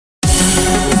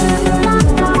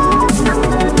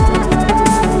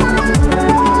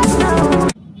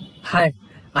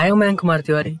आई हूँ मैं कुमार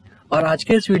तिवारी और आज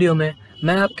के इस वीडियो में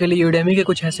मैं आपके लिए यूडेमी के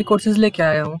कुछ ऐसे कोर्सेज लेके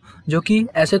आया हूँ जो कि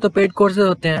ऐसे तो पेड कोर्सेज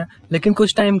होते हैं, लेकिन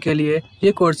कुछ टाइम के लिए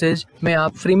ये कोर्सेज में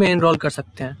आप फ्री में एनरोल कर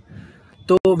सकते हैं।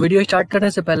 तो वीडियो स्टार्ट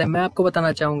करने से पहले मैं आपको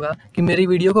बताना चाहूँगा कि मेरी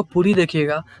वीडियो को पूरी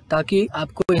देखिएगा ताकि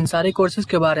आपको इन सारे कोर्सेज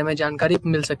के बारे में जानकारी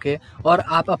मिल सके और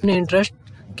आप अपने इंटरेस्ट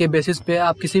के बेसिस पे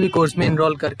आप किसी भी कोर्स में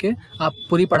एनरोल करके आप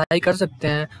पूरी पढ़ाई कर सकते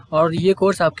हैं और ये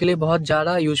कोर्स आपके लिए बहुत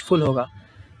ज़्यादा यूजफुल होगा।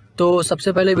 तो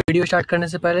सबसे पहले वीडियो स्टार्ट करने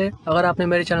से पहले अगर आपने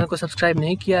मेरे चैनल को सब्सक्राइब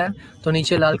नहीं किया है तो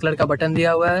नीचे लाल कलर का बटन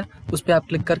दिया हुआ है, उस पर आप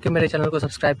क्लिक करके मेरे चैनल को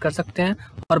सब्सक्राइब कर सकते हैं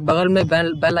और बगल में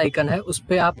बेल आइकन है, उस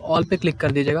पर आप ऑल पे क्लिक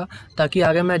कर दीजिएगा ताकि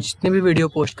आगे मैं जितने भी वीडियो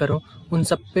पोस्ट करूं उन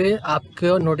सब पे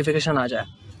आपको नोटिफिकेशन आ जाए।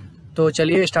 तो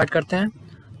चलिए स्टार्ट करते हैं।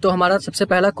 तो हमारा सबसे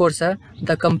पहला कोर्स है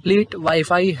the complete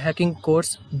wifi hacking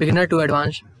course beginner to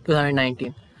advance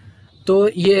 2019। तो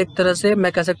ये एक तरह से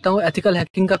मैं कह सकता हूँ एथिकल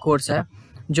हैकिंग का कोर्स है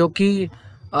जो कि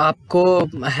आपको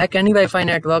hack any wifi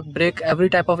network, break every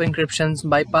type of encryptions,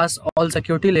 bypass all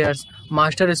security layers,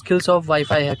 master skills of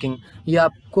wifi hacking.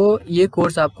 ये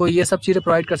कोर्स आपको ये सब चीज़ें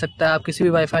प्रोवाइड कर सकता है। आप किसी भी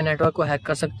वाईफाई नेटवर्क को हैक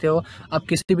कर सकते हो, आप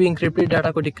किसी भी इंक्रिप्टेड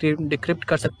डाटा को डिक्रिप्ट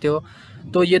कर सकते हो।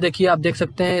 तो ये देखिए, आप देख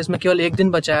सकते हैं इसमें केवल एक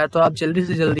दिन बचा है, तो आप जल्दी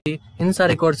से जल्दी इन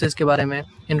सारे कोर्सेज के बारे में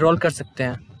इनरोल कर सकते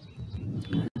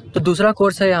हैं। तो दूसरा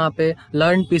कोर्स है यहाँ पे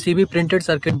learn PCB printed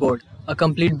circuit board a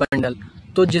complete bundle.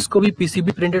 तो जिसको भी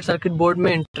पीसीबी प्रिंटेड सर्किट बोर्ड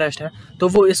में इंटरेस्ट है तो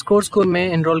वो इस कोर्स को में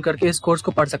एनरोल करके इस कोर्स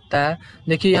को पढ़ सकता है।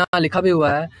 देखिए यहाँ लिखा भी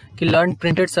हुआ है कि learn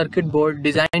printed circuit board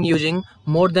design using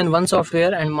more than one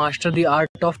software and master the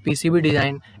art of PCB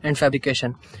design and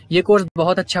fabrication. ये कोर्स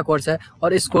बहुत अच्छा कोर्स है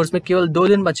और इस कोर्स में केवल 2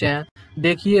 दिन बचे हैं।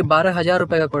 देखिए 12,000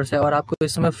 रुपये का कोर्स है और आपको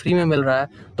इस समय फ्री में मिल रहा है,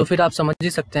 तो फिर आप समझ ही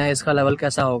सकते हैं इसका लेवल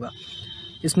कैसा होगा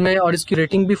इसमें। और इसकी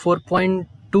रेटिंग भी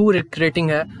 4.2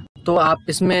 रेटिंग है। तो आप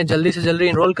इसमें जल्दी से जल्दी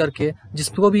एनरोल करके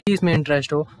जिसको भी इसमें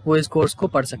इंटरेस्ट हो वो इस कोर्स को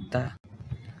पढ़ सकता है।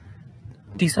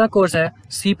 तीसरा कोर्स है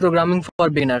सी programming for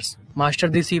beginners, master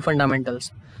the C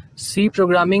fundamentals. C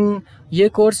programming, ये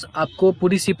कोर्स आपको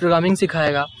पूरी सी प्रोग्रामिंग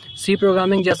सिखाएगा। सी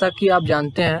प्रोग्रामिंग जैसा कि आप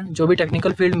जानते हैं, जो भी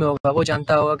टेक्निकल फील्ड में होगा वो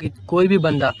जानता होगा कि कोई भी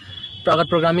बंदा अगर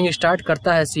प्रोग्रामिंग स्टार्ट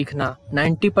करता है सीखना,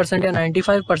 90% या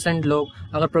 95% लोग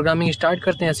अगर प्रोग्रामिंग स्टार्ट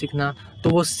करते हैं सीखना तो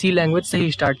वो सी लैंग्वेज से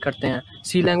ही स्टार्ट करते हैं।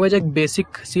 सी लैंग्वेज एक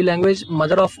basic, C language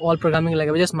mother of all programming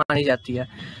languages मानी जाती है।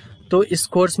 तो इस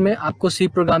कोर्स में आपको सी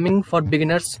प्रोग्रामिंग फॉर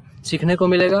बिगिनर्स सीखने को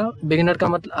मिलेगा। बिगिनर का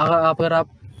मतलब अगर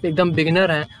आप एकदम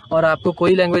बिगिनर हैं और आपको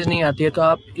कोई लैंग्वेज नहीं आती है तो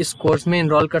आप इस कोर्स में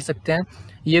इनरोल कर सकते हैं।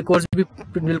 ये कोर्स भी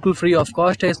बिल्कुल फ्री ऑफ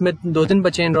कॉस्ट है। इसमें 2 दिन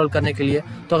बचे इनरोल करने के लिए,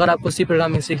 तो अगर आपको सी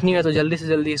प्रोग्रामिंग सीखनी है तो जल्दी से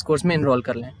जल्दी इस कोर्स में इनरोल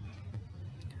कर लें।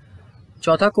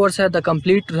 चौथा कोर्स है the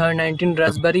complete 2019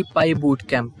 Raspberry pi boot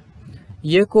camp.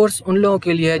 ये कोर्स उन लोगों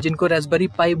के लिए है जिनको रास्पबेरी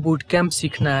पाई बूट कैंप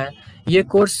सीखना है। ये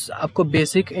कोर्स आपको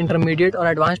बेसिक, इंटरमीडिएट और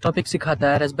एडवांस टॉपिक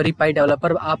सिखाता है। रास्पबेरी पाई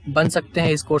डेवलपर आप बन सकते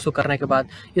हैं इस कोर्स को करने के बाद।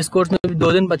 इस कोर्स में भी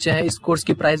 2 दिन बचे हैं। इस कोर्स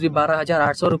की प्राइस भी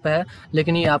 12,800 रुपये है,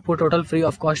 लेकिन ये आपको टोटल फ्री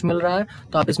ऑफ कॉस्ट मिल रहा है,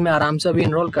 तो आप इसमें आराम से अभी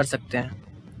इनरोल कर सकते हैं।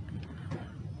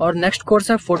 और नेक्स्ट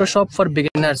कोर्स है Photoshop for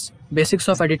beginners, basics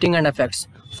of editing and effects.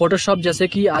 Photoshop, जैसे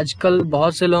कि आजकल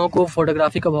बहुत से लोगों को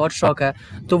फोटोग्राफी का बहुत शौक है,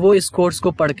 तो वो इस कोर्स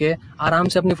को पढ़ के आराम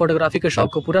से अपनी फोटोग्राफी के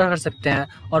शौक को पूरा कर सकते हैं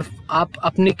और आप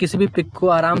अपनी किसी भी पिक को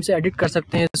आराम से एडिट कर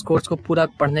सकते हैं इस कोर्स को पूरा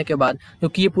पढ़ने के बाद,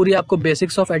 क्योंकि ये पूरी आपको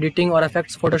बेसिक्स ऑफ एडिटिंग और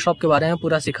इफेक्ट्स फोटोशॉप के बारे में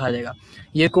पूरा सिखा देगा।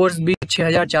 ये कोर्स भी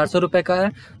 6,400 रुपये का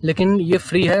है, लेकिन ये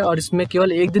फ्री है और इसमें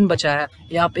केवल 1 दिन बचा है।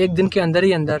 ये आप 1 दिन के अंदर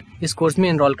ही अंदर इस कोर्स में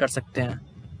इनरोल कर सकते हैं।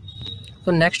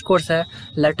 तो नेक्स्ट कोर्स है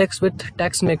latex with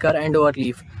text maker and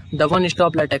overleaf, the one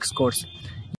stop latex course.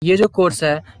 ये जो कोर्स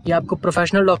है ये आपको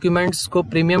प्रोफेशनल डॉक्यूमेंट्स को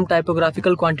प्रीमियम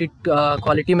टाइपोग्राफिकल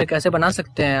क्वालिटी में कैसे बना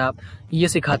सकते हैं आप, ये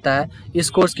सिखाता है। इस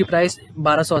कोर्स की प्राइस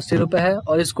 1280 रुपये है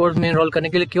और इस कोर्स में इनरोल करने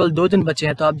के लिए केवल 2 दिन बचे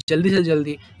हैं, तो आप जल्दी से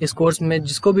जल्दी इस कोर्स में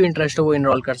जिसको भी इंटरेस्ट हो वो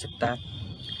इनरोल कर सकता है।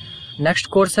 नेक्स्ट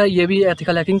कोर्स है, ये भी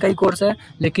एथिकल हैकिंग का ही कोर्स है,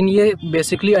 लेकिन ये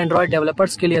बेसिकली एंड्रॉयड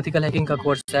डेवलपर्स के लिए एथिकल हैकिंग का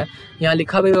कोर्स है। यहाँ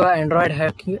लिखा भी हुआ है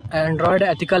एंड्रॉयड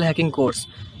एथिकल हैकिंग कोर्स।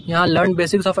 यहाँ learn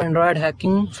basics of Android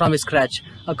hacking from scratch,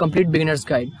 a complete beginners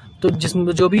guide. तो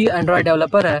जो भी एंड्रॉयड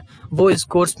डेवलपर है वो इस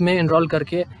कोर्स में इनरोल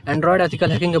करके एंड्रॉयड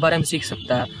एथिकल हैकिंग के बारे में सीख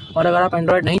सकता है। और अगर आप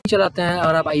एंड्रॉयड नहीं चलाते हैं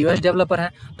और आप iOS डेवलपर हैं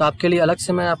तो आपके लिए अलग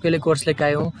से मैं आपके लिए कोर्स लेके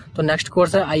आया हूँ। तो नेक्स्ट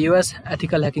कोर्स है iOS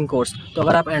एथिकल हैकिंग कोर्स। तो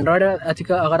अगर आप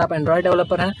एंड्रॉयड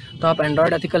डेवलपर हैं तो आप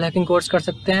एंड्रॉयड एथिकल हैकिंग कोर्स कर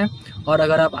सकते हैं, और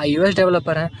अगर आप iOS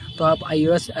डेवलपर हैं तो आप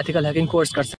iOS एथिकल हैकिंग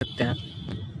कोर्स कर सकते हैं।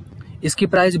 इसकी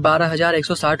प्राइस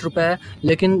 12,160 रुपये है,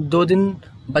 लेकिन 2 दिन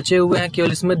बचे हुए हैं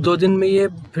केवल। इसमें 2 दिन में ये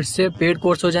फिर से पेड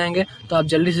कोर्स हो जाएंगे, तो आप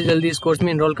जल्दी से जल्दी इस कोर्स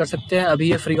में इनरोल कर सकते हैं। अभी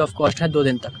ये फ्री ऑफ कॉस्ट है 2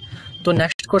 दिन तक। तो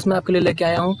नेक्स्ट कोर्स मैं आपके लिए लेके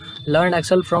आया हूँ learn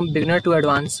Excel from beginner to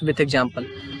advance with example.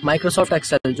 Microsoft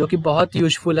Excel जो कि बहुत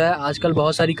यूजफुल है, आजकल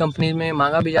बहुत सारी कंपनी में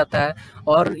मांगा भी जाता है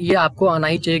और ये आपको आना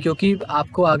ही चाहिए क्योंकि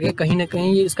आपको आगे कहीं ना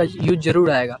कहीं इसका यूज जरूर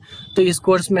आएगा। तो इस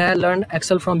कोर्स में है learn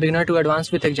Excel from beginner to advance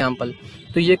with example.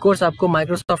 तो ये कोर्स आपको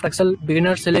माइक्रोसॉफ्ट एक्सेल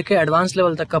बिगिनर से लेकर एडवांस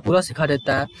लेवल तक का पूरा सिखा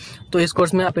देता है। तो इस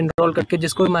कोर्स में आप इनरोल करके,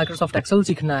 जिसको भी माइक्रोसॉफ्ट एक्सेल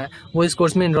सीखना है वो इस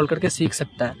कोर्स में इनरोल करके सीख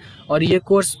सकता है। और ये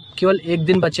कोर्स केवल एक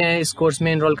दिन बचे हैं इस कोर्स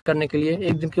में इनरोल करने के लिए।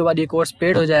 एक दिन के बाद ये कोर्स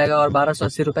पेड हो जाएगा और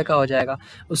 1280 रुपये का हो जाएगा।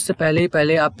 उससे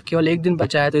पहले आप केवल एक दिन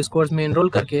बचा है तो इस कोर्स में इनरोल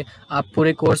करके आप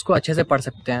पूरे कोर्स को अच्छे से पढ़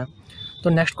सकते हैं। तो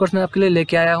नेक्स्ट कोर्स मैं आपके लिए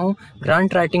लेके आया हूँ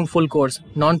grant writing full course,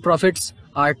 non profits,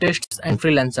 artists and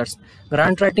freelancers.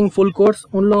 Grant writing full course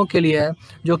उन लोगों के लिए है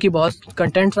जो कि बहुत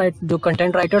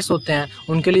कंटेंट राइटर्स होते हैं,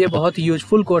 उनके लिए बहुत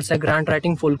यूजफुल कोर्स है ग्रांट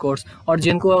राइटिंग फुल कोर्स। और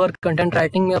जिनको अगर कंटेंट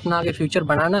राइटिंग में अपना आगे फ्यूचर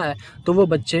बनाना है तो वो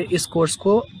बच्चे इस कोर्स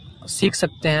को सीख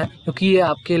सकते हैं क्योंकि ये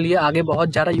आपके लिए आगे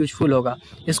बहुत ज़्यादा यूजफुल होगा।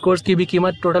 इस कोर्स की भी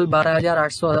कीमत टोटल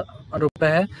 12,800 रुपये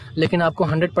है, लेकिन आपको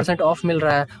 100% ऑफ मिल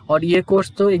रहा है। और ये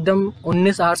कोर्स तो एकदम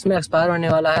 19 आवर्स में एक्सपायर होने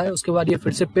वाला है, उसके बाद ये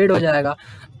फिर से पेड हो जाएगा।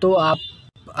 तो आप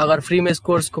अगर फ्री में इस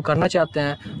कोर्स को करना चाहते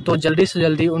हैं तो जल्दी से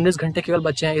जल्दी 19 घंटे केवल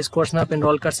बचे हैं, इस कोर्स में आप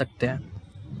इनरोल कर सकते हैं।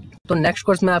 तो नेक्स्ट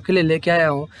कोर्स मैं आपके लिए लेके आया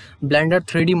हूँ ब्लेंडर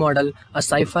 3D मॉडल अ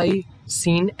साई-फाई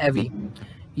सीन एवी।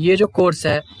 ये जो कोर्स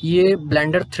है ये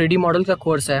ब्लेंडर 3D मॉडल का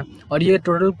कोर्स है और ये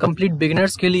टोटल कंप्लीट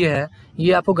बिगिनर्स के लिए है।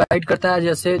 ये आपको गाइड करता है,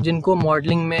 जैसे जिनको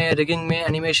मॉडलिंग में, रिगिंग में,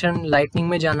 एनिमेशन, लाइटनिंग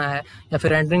में जाना है या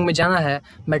फिर रेंडरिंग में जाना है,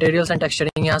 मटेरियल्स एंड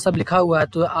टेक्सचरिंग यहाँ सब लिखा हुआ है।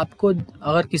 तो आपको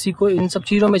अगर किसी को इन सब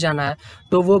चीज़ों में जाना है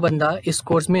तो वो बंदा इस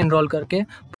कोर्स में इनरोल करके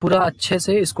पूरा अच्छे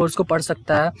से इस कोर्स को पढ़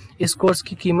सकता है। इस कोर्स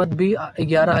की कीमत भी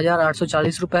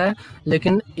 11,840 रुपये है,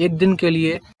 लेकिन एक दिन के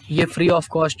लिए ये फ्री ऑफ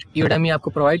कॉस्ट यूडेमी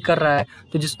आपको प्रोवाइड कर रहा है।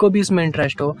 तो जिसको भी इसमें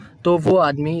इंटरेस्ट हो तो वो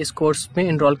आदमी इस कोर्स में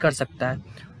इनरोल कर सकता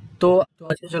है। तो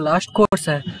जो लास्ट कोर्स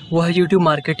है वो है यूट्यूब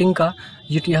मार्केटिंग का।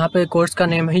 यहाँ पे कोर्स का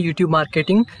नेम है YouTube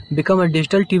marketing, become a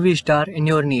digital TV star in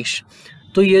your niche.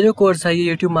 तो ये जो कोर्स है ये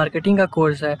यूट्यूब मार्केटिंग का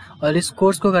कोर्स है और इस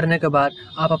कोर्स को करने के बाद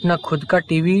आप अपना खुद का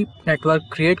टीवी नेटवर्क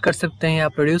क्रिएट कर सकते हैं या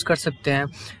प्रोड्यूस कर सकते हैं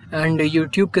एंड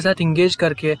यूट्यूब के साथ इंगेज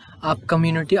करके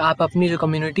आप अपनी जो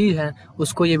कम्युनिटी है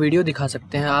उसको ये वीडियो दिखा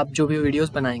सकते हैं, आप जो भी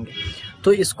वीडियोस बनाएंगे।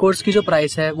 तो इस कोर्स की जो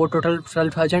प्राइस है वो टोटल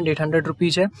 12,800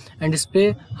 रुपीज़ है एंड इस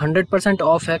पर 100%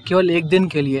 ऑफ है केवल एक दिन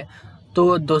के लिए।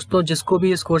 तो दोस्तों जिसको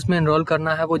भी इस कोर्स में इनरोल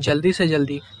करना है वो जल्दी से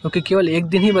जल्दी, क्योंकि केवल एक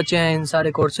दिन ही बचे हैं इन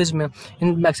सारे कोर्सेज में।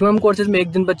 इन मैक्सिमम कोर्सेज में एक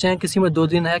दिन बचे हैं, किसी में 2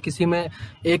 दिन है, किसी में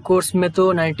एक कोर्स में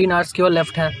तो 19 आवर्स केवल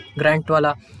लेफ्ट है ग्रांट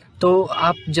वाला। तो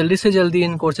आप जल्दी से जल्दी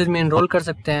इन कोर्सेज में इनरोल कर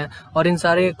सकते हैं और इन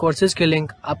सारे कोर्सेज के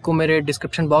लिंक आपको मेरे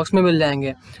डिस्क्रिप्शन बॉक्स में मिल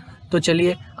जाएंगे। तो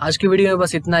चलिए आज की वीडियो में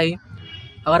बस इतना ही।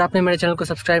 अगर आपने मेरे चैनल को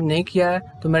सब्सक्राइब नहीं किया है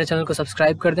तो मेरे चैनल को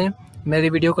सब्सक्राइब कर दें, मेरी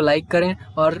वीडियो को लाइक करें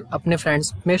और अपने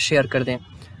फ्रेंड्स में शेयर कर दें।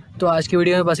 तो आज की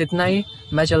वीडियो में बस इतना ही,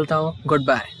 मैं चलता हूँ, गुड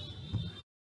बाय।